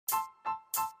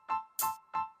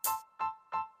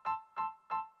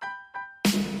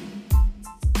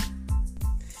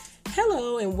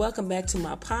Hello and welcome back to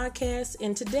my podcast.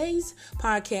 In today's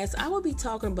podcast, I will be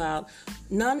talking about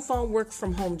non-phone work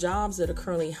from home jobs that are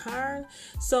currently hiring.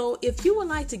 So if you would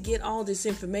like to get all this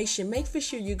information, make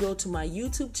sure you go to my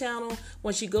YouTube channel.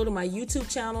 Once you go to my YouTube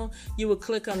channel, you will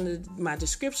click on my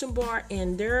description bar,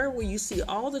 and there where you see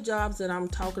all the jobs that I'm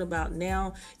talking about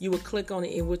now, you will click on it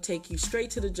and it will take you straight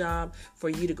to the job for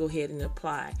you to go ahead and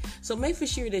apply. So make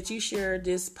sure that you share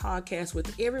this podcast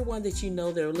with everyone that you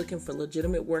know that are looking for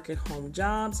legitimate work at home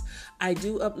jobs. I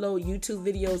do upload YouTube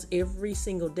videos every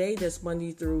single day. That's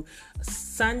Monday through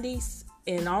Sundays.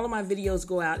 And all of my videos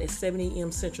go out at 7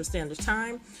 a.m. Central Standard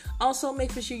Time. Also,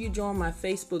 make sure you join my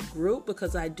Facebook group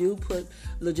because I do put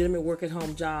legitimate work at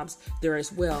home jobs there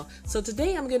as well. So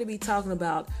today I'm going to be talking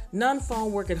about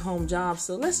non-phone work at home jobs.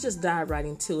 So let's just dive right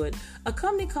into it. A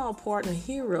company called Partner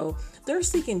Hero, they're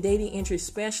seeking data entry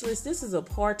specialists. This is a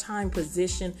part-time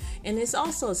position, and it's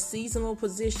also a seasonal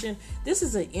position. This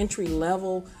is an entry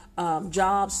level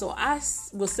job. So I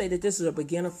will say that this is a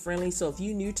beginner friendly. So if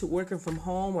you're new to working from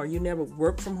home, or you never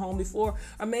worked from home before,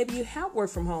 or maybe you have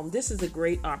worked from home, this is a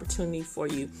great opportunity for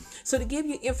you. So to give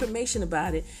you information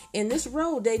about it, in this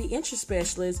role, data entry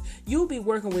specialist, you'll be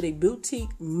working with a boutique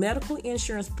medical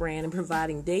insurance brand and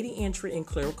providing data entry and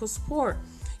clerical support.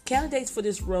 Candidates for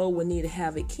this role will need to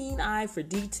have a keen eye for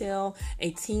detail,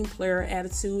 a team player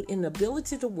attitude, and the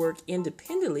ability to work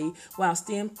independently while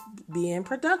still being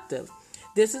productive.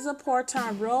 This is a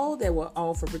part-time role that will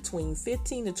offer between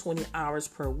 15 to 20 hours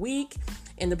per week,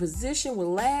 and the position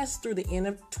will last through the end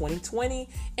of 2020,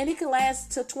 and it can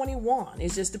last to 21.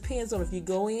 It just depends on if you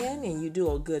go in and you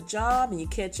do a good job and you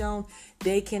catch on,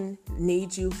 they can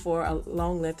need you for a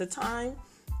long length of time.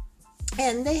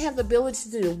 And they have the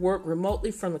ability to work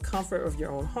remotely from the comfort of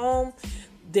your own home.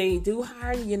 They do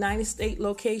hire in the United States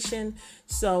location,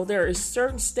 so there is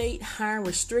certain state hiring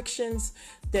restrictions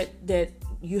that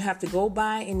you have to go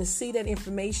by. And to see that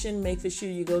information, make sure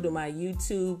you go to my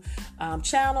YouTube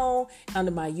channel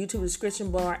under my YouTube description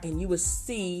bar, and you will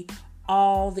see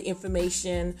all the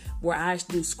information where I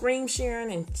do screen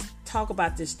sharing and talk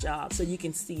about this job, so you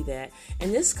can see that.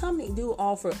 And this company do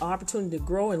offer opportunity to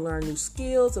grow and learn new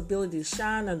skills, ability to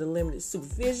shine under limited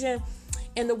supervision,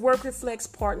 and the work reflects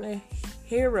Partner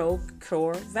Hero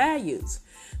core values.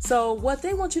 So what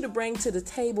they want you to bring to the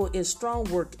table is strong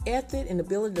work ethic and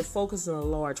ability to focus on a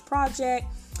large project.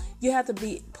 You have to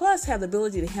have the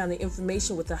ability to handle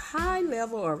information with a high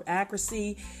level of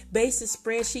accuracy, basic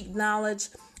spreadsheet knowledge,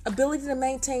 ability to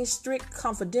maintain strict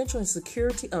confidential and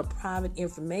security of private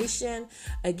information.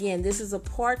 Again, this is a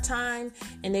part-time,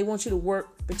 and they want you to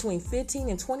work between 15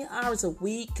 and 20 hours a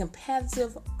week,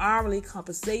 competitive hourly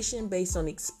compensation based on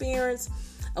experience,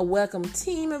 a welcome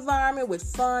team environment with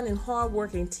fun and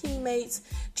hardworking teammates.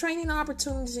 Training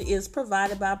opportunity is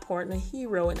provided by Partner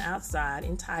Hero and outside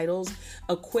entitles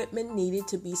equipment needed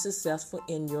to be successful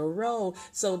in your role.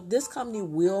 So this company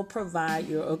will provide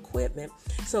your equipment.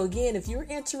 So again, if you're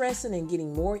interested in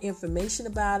getting more information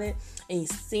about it and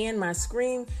seeing my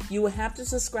screen, you will have to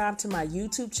subscribe to my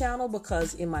YouTube channel,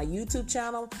 because in my YouTube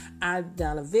channel, I've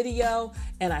done a video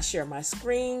and I share my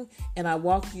screen and I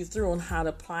walk you through on how to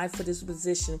apply for this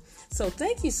position. So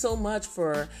thank you so much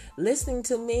for listening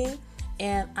to me,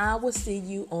 and I will see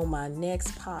you on my next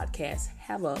podcast.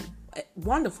 Have a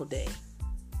wonderful day.